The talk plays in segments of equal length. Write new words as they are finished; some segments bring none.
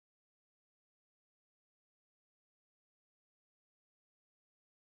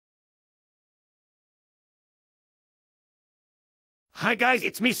Hi guys,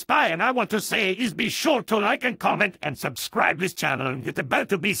 it's me Spy, and I want to say is be sure to like and comment and subscribe this channel and hit the bell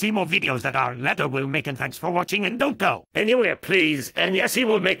to be see more videos that our letter will make, and thanks for watching and don't go anywhere please. And yes, he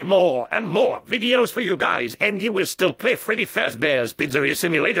will make more and more videos for you guys, and he will still play Freddy Fazbear's Pizzeria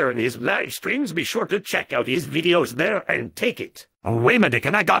Simulator in his live streams. Be sure to check out his videos there and take it. Oh, wait a minute,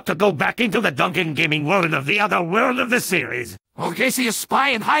 and I got to go back into the Duncan Gaming world of the other world of the series. Okay, so you're Spy,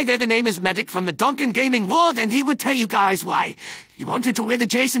 and hi there, the name is Medic from the Duncan Gaming world, and he would tell you guys why he wanted to wear the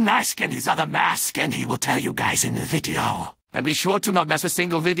Jason mask and his other mask, and he will tell you guys in the video. And be sure to not miss a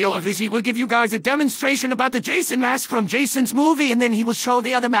single video of his. He will give you guys a demonstration about the Jason mask from Jason's movie, and then he will show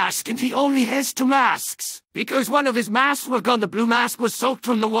the other mask, and he only has two masks. Because one of his masks was gone, the blue mask was soaked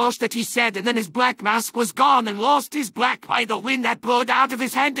from the wash that he said, and then his black mask was gone and lost his black by the wind that blowed out of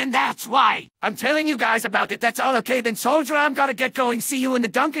his hand, and that's why I'm telling you guys about it. That's all. Okay, then Soldier, I'm gonna get going. See you in the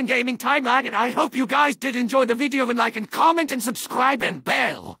Duncan Gaming timeline, and I hope you guys did enjoy the video, and like and comment and subscribe and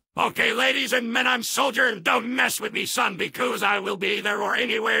bell. Okay, ladies and men, I'm Soldier, and don't mess with me, son, because I will be there or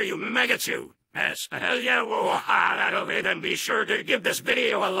anywhere you maggots you. Yes, hell yeah, whoa, ha, that'll be. Then be sure to give this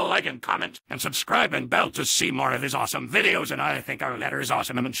video a like and comment, and subscribe and bell to see more of his awesome videos, and I think our letter is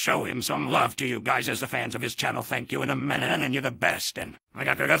awesome, and show him some love to you guys as the fans of his channel. Thank you in a minute, and you're the best, and I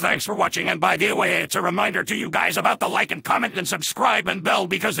got to thanks for watching, and by the way, it's a reminder to you guys about the like and comment and subscribe and bell,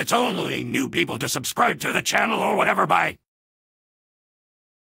 because it's only new people to subscribe to the channel or whatever. Bye.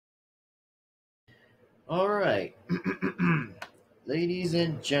 Alright, ladies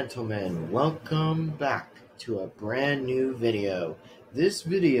and gentlemen, welcome back to a brand new video. This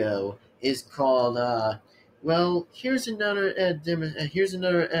video is called, well, here's another demonstration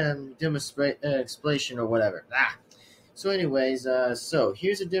or whatever. So anyways, so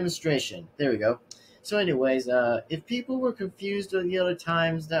here's a demonstration. There we go. So anyways, if people were confused on the other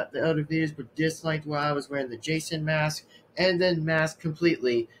times that the other videos were disliked while I was wearing the Jason mask, and then mask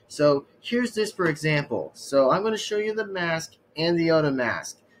completely. So here's this for example. So I'm going to show you the mask and the other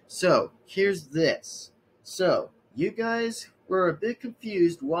mask. So here's this. So you guys were a bit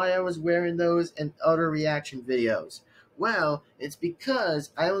confused why I was wearing those and other reaction videos. Well, it's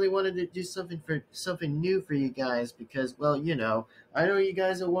because I only wanted to do something new for you guys, because, well, you know you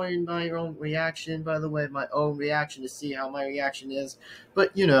guys are wanting my own reaction, by the way, my own reaction to see how my reaction is.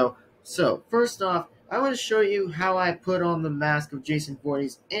 But, so first off, I want to show you how I put on the mask of Jason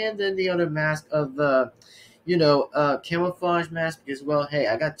Voorhees and then the other mask of the, camouflage mask, because, well, hey,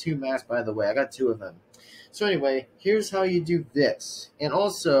 I got two masks, by the way. I got two of them. So anyway, here's how you do this. And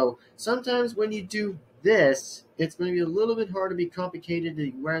also, sometimes when you do this, it's going to be a little bit hard to be complicated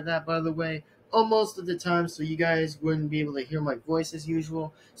to wear that, by the way, almost of the time, so you guys wouldn't be able to hear my voice as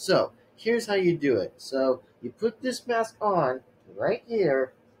usual. So here's how you do it. So you put this mask on right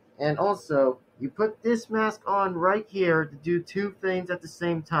here, and also you put this mask on right here to do two things at the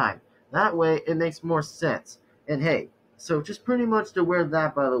same time. That way, it makes more sense. And hey, so just pretty much to wear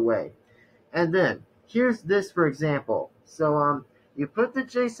that, by the way. And then, here's this for example. So, you put the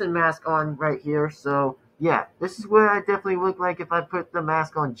Jason mask on right here. So, yeah, this is what I definitely look like if I put the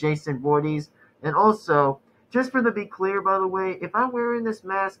mask on Jason Voorhees. And also, just for to be clear, by the way, if I'm wearing this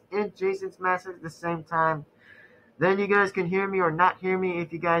mask and Jason's mask at the same time, then you guys can hear me or not hear me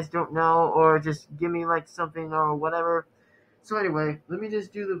if you guys don't know, or just give me like something or whatever. So anyway, let me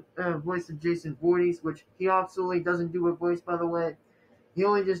just do the voice of Jason Voorhees, which he absolutely doesn't do a voice, by the way. He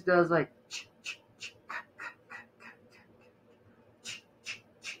only just does like.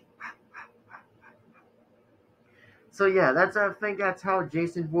 So yeah, I think that's how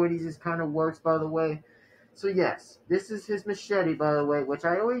Jason Voorhees kind of works, by the way. So yes, this is his machete, by the way, which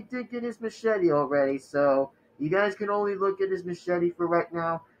I already did get his machete already, so you guys can only look at his machete for right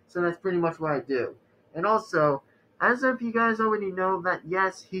now, so that's pretty much what I do. And also, as if you guys already know that,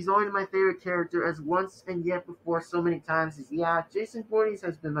 yes, he's already my favorite character, as once and yet before so many times, yeah, Jason Voorhees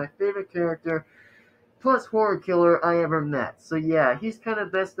has been my favorite character, plus horror killer I ever met. So yeah, he's kind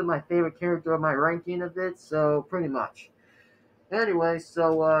of best of my favorite character on my ranking of it, so pretty much. Anyway,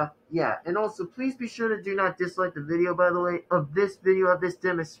 so, yeah, and also, please be sure to do not dislike the video, by the way, of this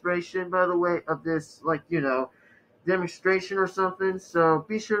demonstration, by the way, of this, like, demonstration or something, so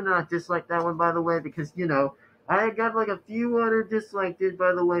be sure to not dislike that one, by the way, because, I got, like, a few other disliked it,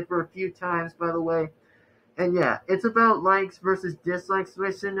 by the way, for a few times, by the way, and yeah, it's about likes versus dislikes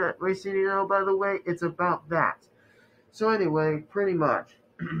racing, by the way, it's about that. So anyway, pretty much.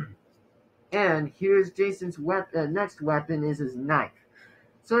 And here's Jason's next weapon is his knife.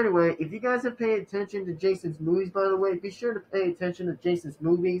 So anyway, if you guys have paid attention to Jason's movies, by the way, be sure to pay attention to Jason's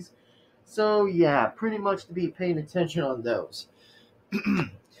movies. So yeah, pretty much to be paying attention on those.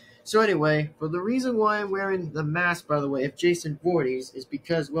 So anyway, for the reason why I'm wearing the mask, by the way, of Jason Voorhees is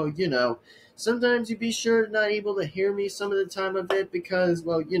because, well, sometimes you be sure not able to hear me some of the time a bit because,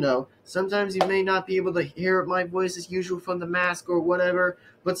 well, sometimes you may not be able to hear my voice as usual from the mask or whatever.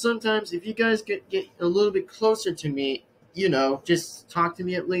 But sometimes if you guys get a little bit closer to me, just talk to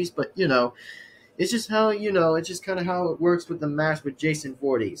me at least. But, it's just how, it's just kind of how it works with the mask with Jason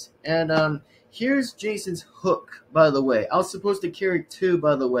Voorhees. And, here's Jason's hook, by the way. I was supposed to carry 2,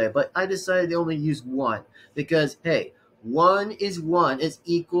 by the way, but I decided to only use 1 because, hey, 1 is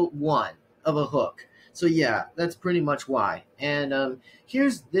equal 1 of a hook. So yeah, that's pretty much why. And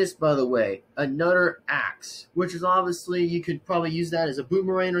here's this, by the way, another axe, which is obviously you could probably use that as a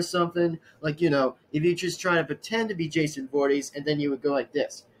boomerang or something. Like, if you just try to pretend to be Jason Voorhees and then you would go like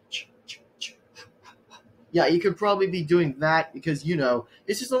this. Yeah, you could probably be doing that because,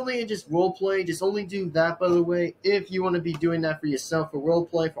 it's just only role play. Just only do that, by the way, if you want to be doing that for yourself for role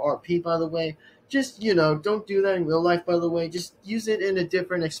play, for RP, by the way. Just, don't do that in real life, by the way. Just use it in a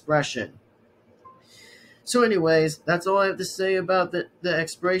different expression. So anyways, that's all I have to say about the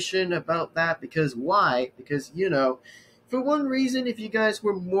expression about that. Because why? Because, for one reason, if you guys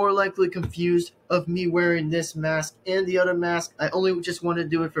were more likely confused of me wearing this mask and the other mask, I only just want to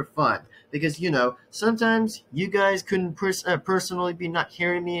do it for fun. Because, sometimes you guys couldn't personally be not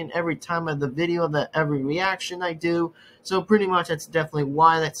hearing me in every time of the video, every reaction I do. So pretty much that's definitely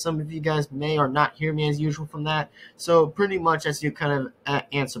why that some of you guys may or not hear me as usual from that. So pretty much that's your kind of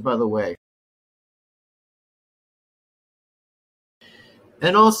answer, by the way.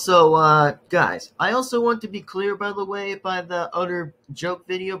 And also, guys, I also want to be clear, by the way, by the other joke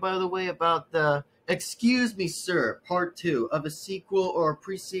video, by the way, about the Excuse Me Sir Part 2 of a sequel or a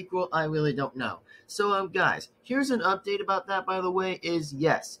pre-sequel, I really don't know. So, guys, here's an update about that, by the way, is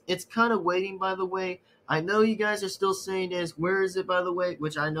yes, it's kind of waiting, by the way. I know you guys are still saying is, where is it, by the way,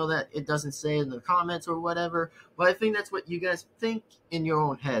 which I know that it doesn't say in the comments or whatever, but I think that's what you guys think in your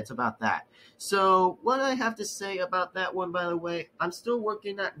own heads about that. So, what I have to say about that one, by the way, I'm still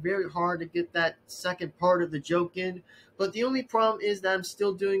working that very hard to get that second part of the joke in, but the only problem is that I'm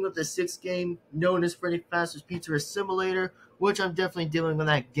still doing with the 6th game known as Freddy Fazbear's Pizzeria Simulator, which I'm definitely doing with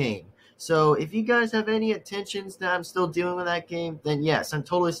that game. So, if you guys have any intentions that I'm still dealing with that game, then yes, I'm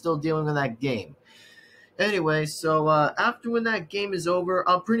totally still dealing with that game. Anyway, so after when that game is over,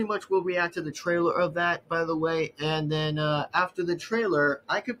 I'll pretty much will react to the trailer of that, by the way. And then after the trailer,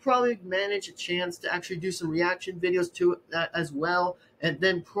 I could probably manage a chance to actually do some reaction videos to that as well. And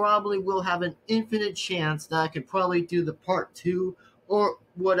then probably will have an infinite chance that I could probably do the part 2 or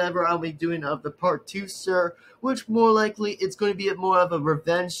whatever I'll be doing of the part 2, sir. Which more likely it's going to be more of a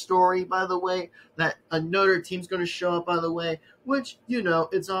revenge story, by the way. That another team's going to show up, by the way. Which,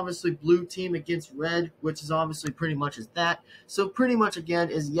 it's obviously blue team against red, which is obviously pretty much as that. So pretty much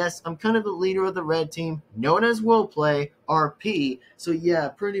again is, yes, I'm kind of the leader of the red team, known as Roleplay, RP. So yeah,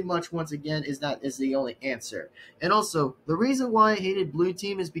 pretty much once again is that is the only answer. And also, the reason why I hated blue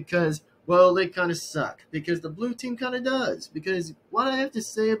team is because, well, they kind of suck. Because the blue team kind of does. Because what I have to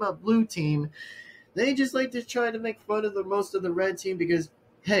say about blue team, they just like to try to make fun of the most of the red team because,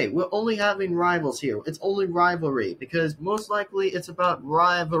 hey, we're only having rivals here. It's only rivalry because most likely it's about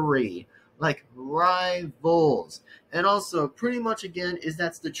rivalry, like rivals. And also, pretty much again, is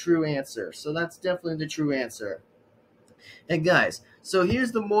that's the true answer. So that's definitely the true answer. And guys, so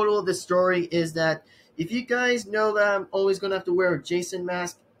here's the moral of the story is that if you guys know that I'm always going to have to wear a Jason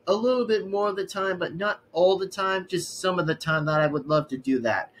mask a little bit more of the time, but not all the time, just some of the time that I would love to do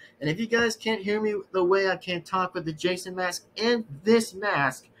that. And if you guys can't hear me the way I can talk with the Jason mask and this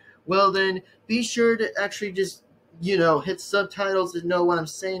mask, well then be sure to actually just, hit subtitles to know what I'm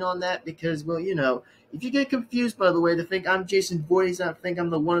saying on that because, well, if you get confused, by the way, to think I'm Jason Voorhees, I think I'm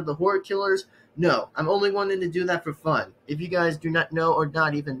one of the horror killers, no, I'm only wanting to do that for fun. If you guys do not know or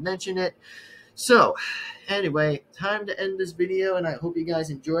not even mention it. So, anyway, time to end this video, and I hope you guys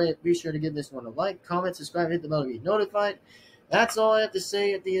enjoy it. Be sure to give this one a like, comment, subscribe, hit the bell to be notified. That's all I have to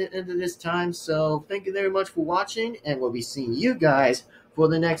say at the end of this time, so thank you very much for watching, and we'll be seeing you guys for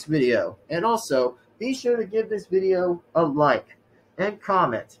the next video. And also, be sure to give this video a like, and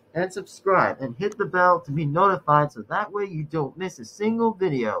comment, and subscribe, and hit the bell to be notified, so that way you don't miss a single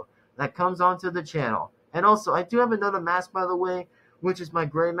video that comes onto the channel. And also, I do have another mask, by the way, which is my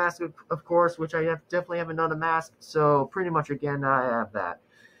gray mask, of course, which I definitely have another mask. So pretty much, again, I have that.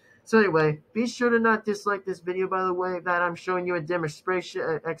 So anyway, be sure to not dislike this video, by the way, that I'm showing you a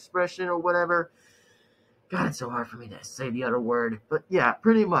demonstration, expression or whatever. God, it's so hard for me to say the other word. But yeah,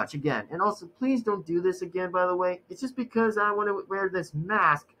 pretty much, again. And also, please don't do this again, by the way. It's just because I want to wear this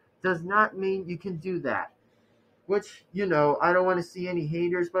mask does not mean you can do that. which, I don't want to see any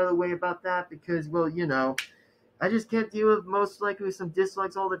haters, by the way, about that, because, well, I just can't deal with most likely some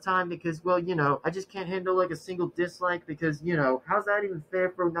dislikes all the time because, well, I just can't handle like a single dislike because, how's that even fair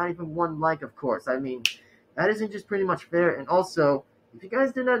for not even one like, of course? I mean, that isn't just pretty much fair. And also, if you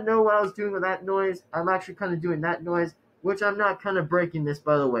guys did not know what I was doing with that noise, I'm actually kind of doing that noise, which I'm not kind of breaking this,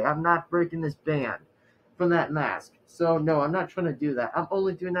 by the way. I'm not breaking this band from that mask. So, no, I'm not trying to do that. I'm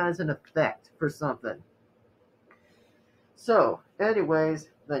only doing that as an effect for something. So, anyways,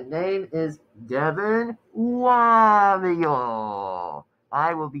 the name is Devin-Foxy.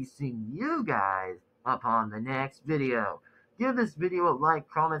 I will be seeing you guys upon the next video. Give this video a like,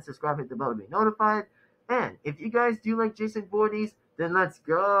 comment, subscribe, hit the bell to be notified. And if you guys do like Jason Voorhees, then let's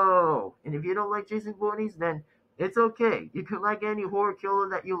go. And if you don't like Jason Voorhees, then it's okay. You can like any horror killer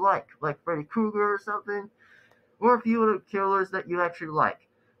that you like Freddy Krueger or something, or a few other killers that you actually like.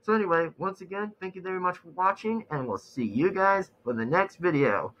 So anyway, once again, thank you very much for watching, and we'll see you guys for the next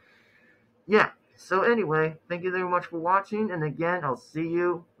video. Yeah, so anyway, thank you very much for watching, and again, I'll see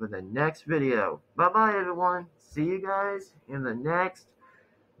you for the next video. Bye-bye, everyone. See you guys in the next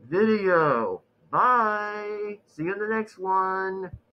video. Bye. See you in the next one.